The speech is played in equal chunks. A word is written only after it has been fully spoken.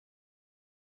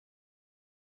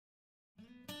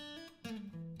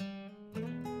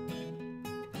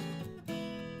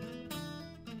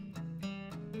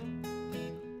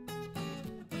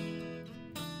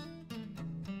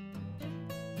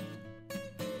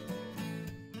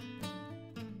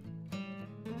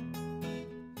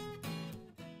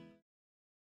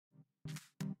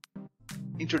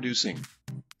Introducing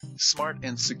Smart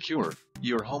and Secure,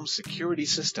 your home security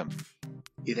system.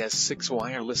 It has 6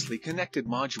 wirelessly connected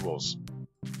modules.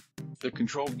 The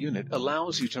control unit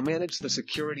allows you to manage the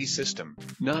security system.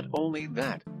 Not only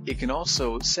that, it can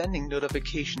also sending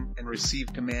notification and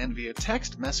receive command via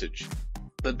text message.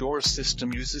 The door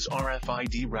system uses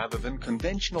RFID rather than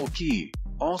conventional key.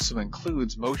 Also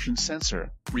includes motion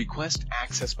sensor, request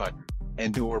access button,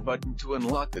 and door button to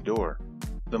unlock the door.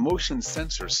 The motion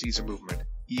sensor sees a movement,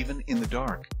 even in the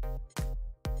dark.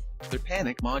 The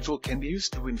panic module can be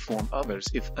used to inform others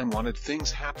if unwanted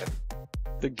things happen.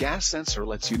 The gas sensor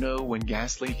lets you know when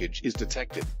gas leakage is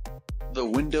detected. The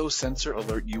window sensor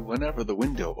alert you whenever the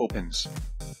window opens.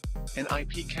 An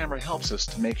IP camera helps us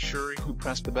to make sure who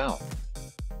pressed the bell.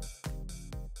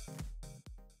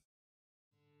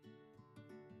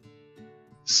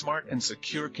 Smart and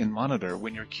Secure can monitor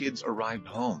when your kids arrived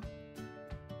home.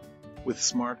 With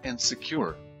Smart and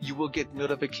Secure, you will get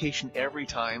notification every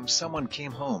time someone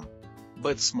came home.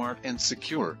 But Smart and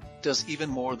Secure does even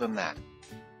more than that.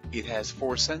 It has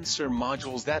 4 sensor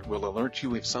modules that will alert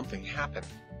you if something happened.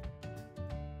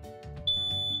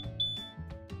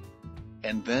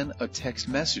 And then a text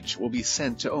message will be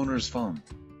sent to owner's phone.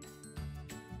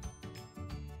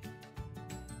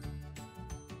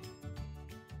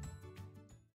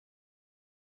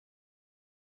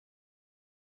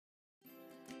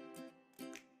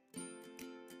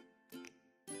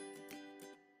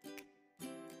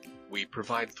 We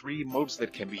provide 3 modes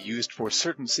that can be used for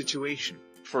certain situation.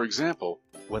 For example,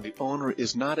 when the owner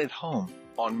is not at home,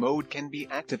 on mode can be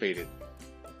activated,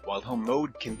 while home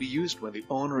mode can be used when the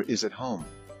owner is at home,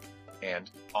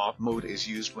 and off mode is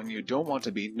used when you don't want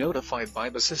to be notified by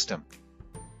the system.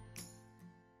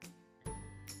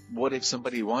 What if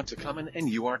somebody wants to come in and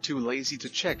you are too lazy to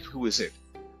check who is it?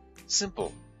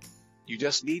 Simple. You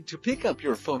just need to pick up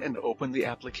your phone and open the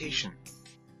application.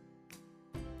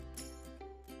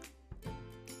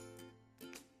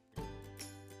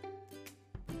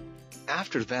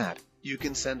 After that, you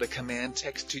can send a command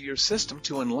text to your system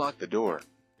to unlock the door.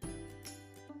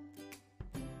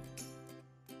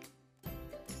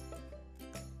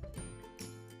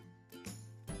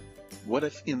 What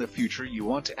if in the future you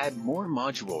want to add more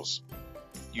modules?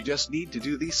 You just need to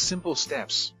do these simple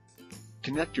steps.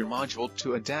 Connect your module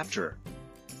to adapter.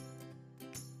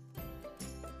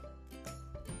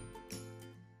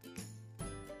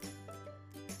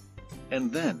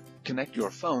 And then, connect your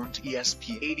phone to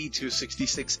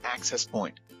ESP8266 access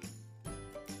point.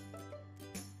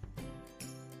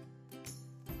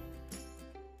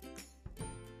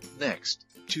 Next,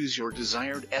 choose your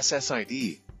desired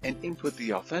SSID, and input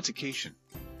the authentication.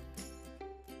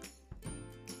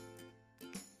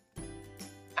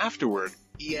 Afterward,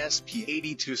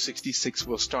 ESP8266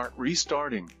 will start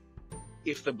restarting.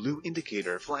 If the blue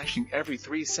indicator flashing every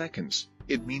 3 seconds,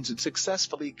 it means it's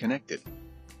successfully connected.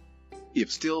 If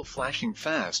still flashing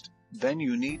fast, then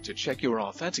you need to check your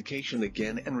authentication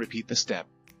again and repeat the step.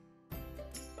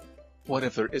 What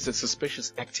if there is a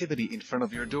suspicious activity in front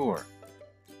of your door?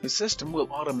 The system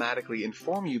will automatically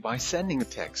inform you by sending a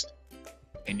text,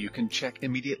 and you can check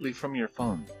immediately from your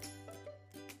phone.